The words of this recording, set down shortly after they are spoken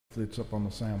It's up on the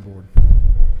soundboard.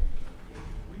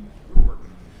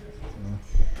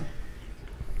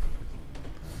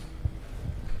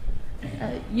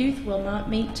 Youth will not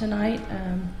meet tonight,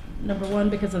 number one,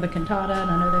 because of the cantata, and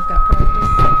I know they've got practice,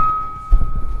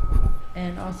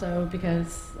 and also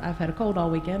because I've had a cold all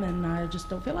weekend and I just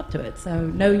don't feel up to it. So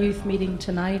no youth meeting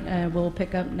tonight. We'll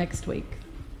pick up next week.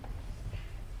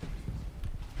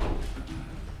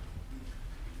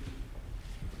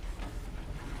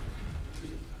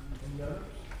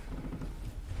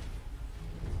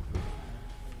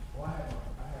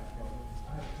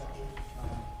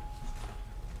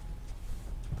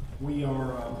 We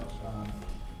are,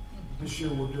 this year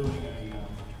we're doing a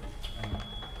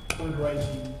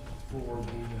fundraising for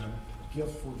the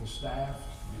gift for the staff,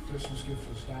 the Christmas gift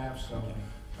for the staff, so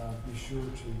be sure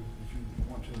to, if you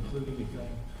want to include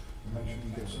anything, make sure you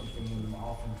get something in the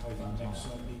offering plate by next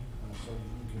Sunday, so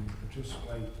you can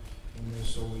participate in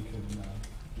this, so we can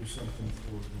do something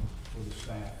for the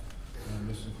staff. And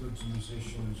this includes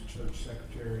musicians, church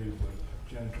secretary, the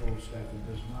janitorial staff. It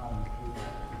does not include the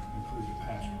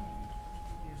pastor.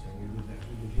 So we did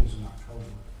his in October.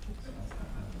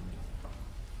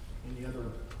 Any other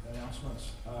announcements?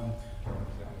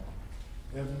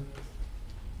 Evan?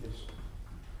 Yes.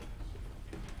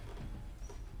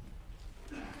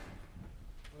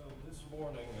 Well, this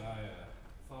morning I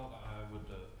thought I would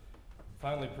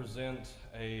finally present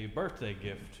a birthday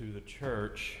gift to the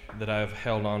church that I've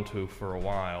held on to for a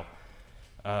while.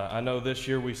 I know this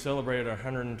year we celebrated our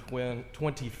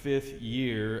 125th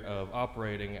year of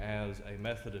operating as a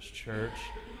Methodist church,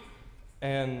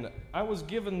 and I was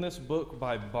given this book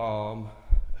by Bob,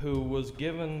 who was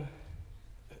given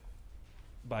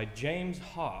by James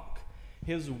Hawk.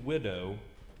 His widow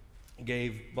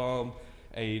gave Bob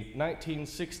a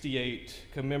 1968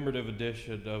 commemorative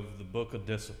edition of the Book of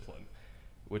Discipline,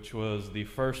 which was the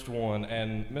first one,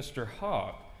 and Mr.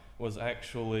 Hawk was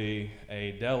actually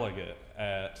a delegate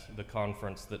at the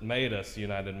conference that made us the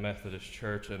United Methodist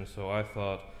Church, and so I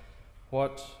thought,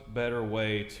 what better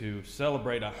way to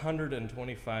celebrate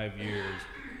 125 years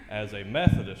as a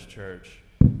Methodist church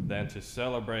than to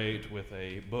celebrate with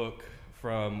a book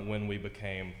from when we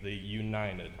became the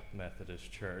United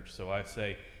Methodist Church. So I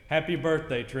say, happy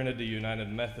birthday, Trinity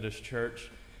United Methodist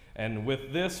Church, and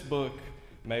with this book,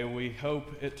 may we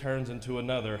hope it turns into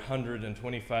another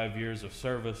 125 years of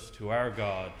service to our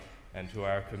God and to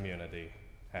our community.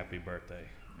 Happy birthday.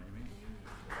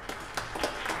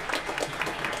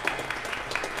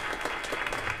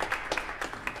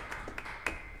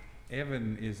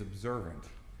 Evan is observant.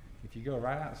 If you go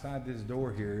right outside this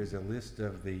door here is a list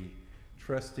of the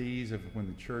trustees of when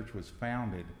the church was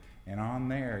founded, and on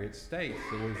there it states,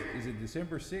 is it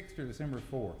December 6th or December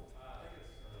 4th?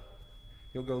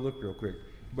 He'll go look real quick.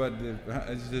 But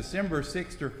it's December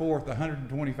 6th or 4th,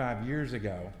 125 years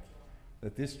ago,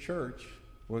 that this church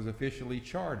was officially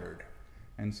chartered.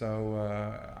 And so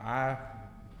I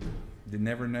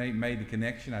never made the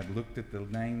connection. I'd looked at the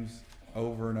names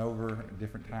over and over at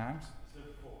different times.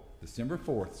 December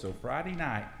 4th. So Friday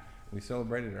night, we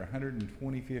celebrated our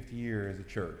 125th year as a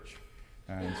church.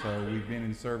 And so we've been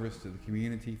in service to the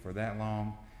community for that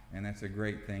long, and that's a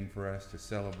great thing for us to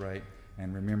celebrate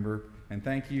and remember. And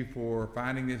thank you for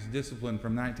finding this discipline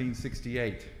from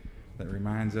 1968 that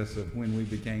reminds us of when we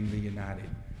became the United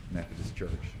Methodist Church.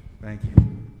 Thank you.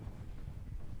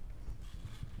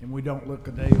 And we don't look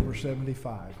a day over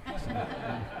 75.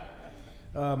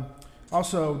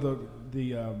 Also,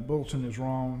 the bulletin is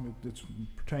wrong. It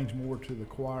pertains more to the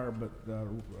choir, but a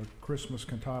Christmas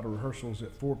cantata rehearsal is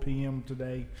at 4 p.m.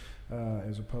 today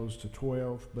as opposed to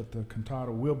 12. But the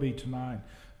cantata will be tonight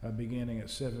beginning at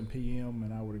 7 p.m.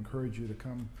 And I would encourage you to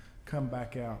come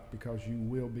back out because you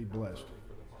will be blessed.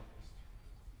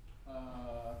 I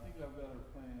think I've got her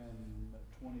playing at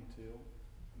 20 till.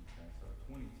 Okay, so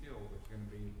 20 till is going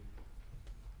to be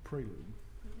Prelude.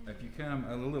 If you come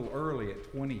a little early at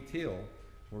 20 till,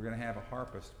 we're going to have a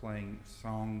harpist playing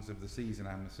songs of the season,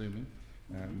 I'm assuming,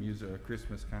 music,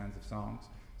 Christmas kinds of songs.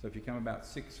 So if you come about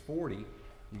 6:40,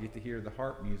 you get to hear the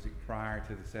harp music prior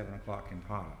to the 7 o'clock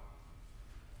cantata.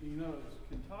 You know, it's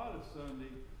cantata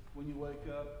Sunday when you wake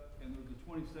up and there's a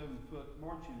 27-foot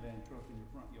marching band truck in your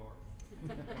front yard. Is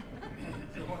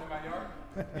there one in my yard?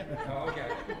 Oh, okay.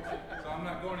 So I'm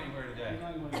not going anywhere today.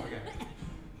 Okay.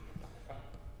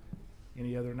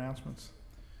 Any other announcements?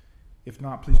 If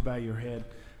not, please bow your head.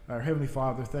 Our Heavenly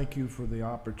Father, thank you for the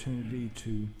opportunity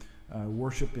to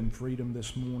worship in freedom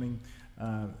this morning.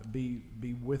 Be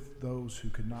with those who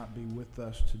could not be with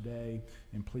us today,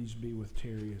 and please be with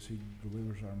Terry as he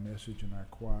delivers our message and our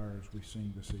choir as we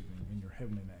sing this evening. In your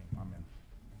heavenly name, amen.